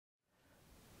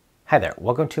Hi there,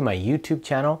 welcome to my YouTube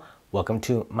channel. Welcome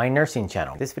to my nursing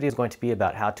channel. This video is going to be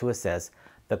about how to assess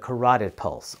the carotid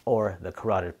pulse or the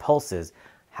carotid pulses.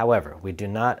 However, we do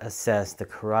not assess the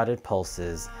carotid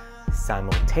pulses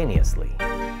simultaneously.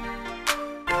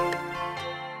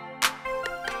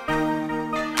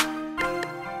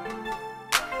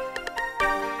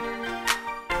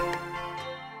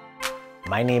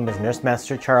 My name is Nurse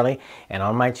Master Charlie, and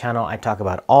on my channel I talk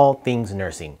about all things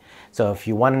nursing. So if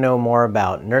you want to know more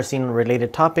about nursing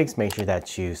related topics, make sure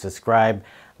that you subscribe,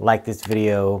 like this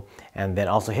video, and then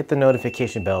also hit the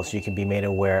notification bell so you can be made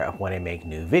aware of when I make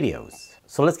new videos.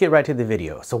 So let's get right to the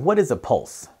video. So what is a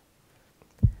pulse?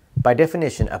 By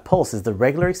definition, a pulse is the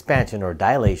regular expansion or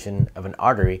dilation of an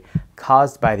artery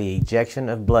caused by the ejection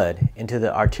of blood into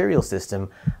the arterial system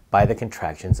by the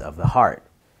contractions of the heart.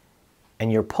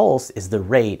 And your pulse is the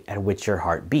rate at which your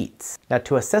heart beats. Now,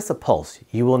 to assess a pulse,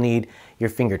 you will need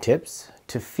your fingertips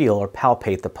to feel or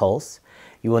palpate the pulse.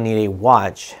 You will need a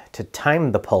watch to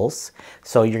time the pulse.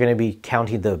 So you're going to be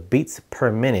counting the beats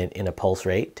per minute in a pulse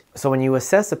rate. So when you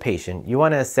assess a patient, you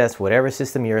want to assess whatever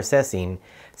system you're assessing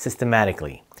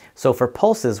systematically. So for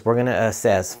pulses, we're going to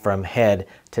assess from head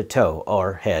to toe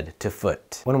or head to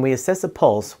foot. When we assess a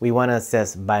pulse, we want to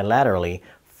assess bilaterally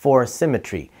for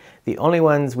symmetry. The only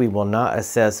ones we will not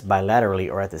assess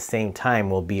bilaterally or at the same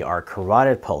time will be our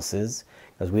carotid pulses,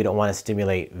 because we don't want to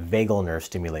stimulate vagal nerve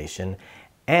stimulation,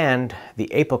 and the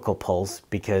apical pulse,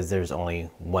 because there's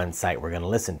only one site we're going to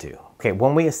listen to. Okay,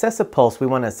 when we assess a pulse, we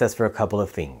want to assess for a couple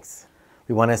of things.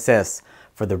 We want to assess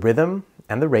for the rhythm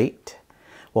and the rate.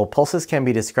 Well, pulses can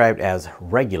be described as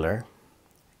regular,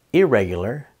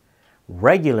 irregular,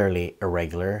 regularly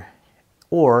irregular,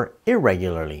 or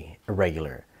irregularly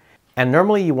irregular. And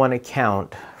normally you want to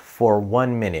count for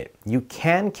 1 minute. You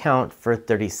can count for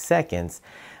 30 seconds,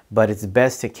 but it's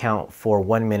best to count for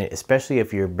 1 minute, especially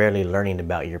if you're barely learning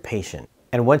about your patient.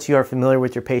 And once you are familiar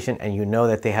with your patient and you know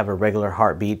that they have a regular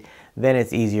heartbeat, then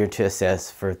it's easier to assess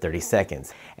for 30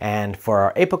 seconds. And for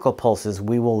our apical pulses,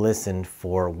 we will listen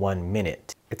for 1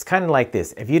 minute. It's kind of like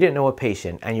this. If you didn't know a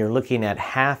patient and you're looking at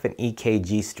half an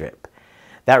EKG strip,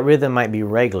 that rhythm might be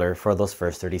regular for those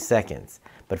first 30 seconds.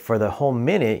 But for the whole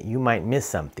minute, you might miss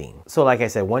something. So like I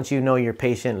said, once you know your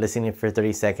patient, listening for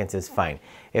 30 seconds is fine.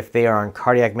 If they are on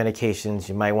cardiac medications,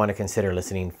 you might want to consider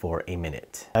listening for a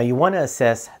minute. Now you want to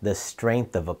assess the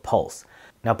strength of a pulse.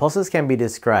 Now pulses can be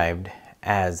described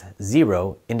as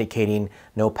 0, indicating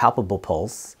no palpable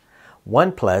pulse,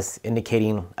 1+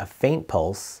 indicating a faint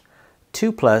pulse,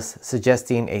 2+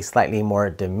 suggesting a slightly more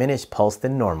diminished pulse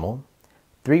than normal,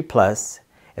 3+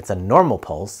 it's a normal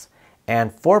pulse, and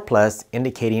 4+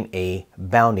 indicating a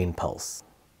bounding pulse.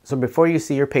 So before you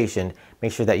see your patient,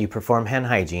 make sure that you perform hand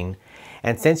hygiene.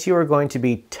 And since you are going to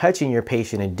be touching your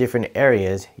patient in different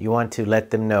areas, you want to let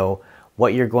them know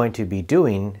what you're going to be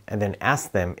doing and then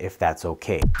ask them if that's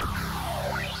okay.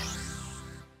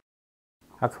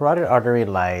 Our carotid artery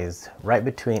lies right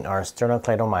between our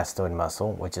sternocleidomastoid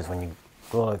muscle, which is when you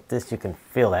go like this, you can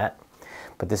feel that.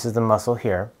 But this is the muscle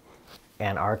here,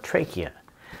 and our trachea.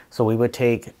 So we would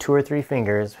take 2 or 3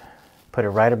 fingers, put it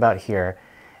right about here,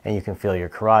 and you can feel your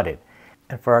carotid.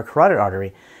 And for our carotid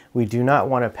artery, we do not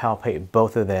want to palpate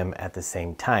both of them at the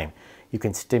same time. You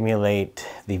can stimulate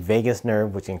the vagus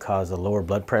nerve, which can cause a lower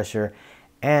blood pressure,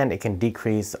 and it can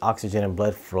decrease oxygen and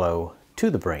blood flow to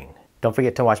the brain. Don't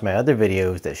forget to watch my other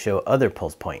videos that show other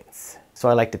pulse points. So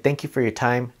I'd like to thank you for your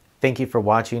time. Thank you for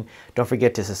watching. Don't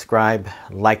forget to subscribe,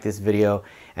 like this video,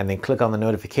 and then click on the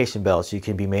notification bell so you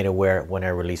can be made aware when I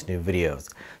release new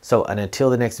videos. So until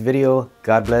the next video,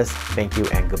 God bless, thank you,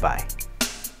 and goodbye.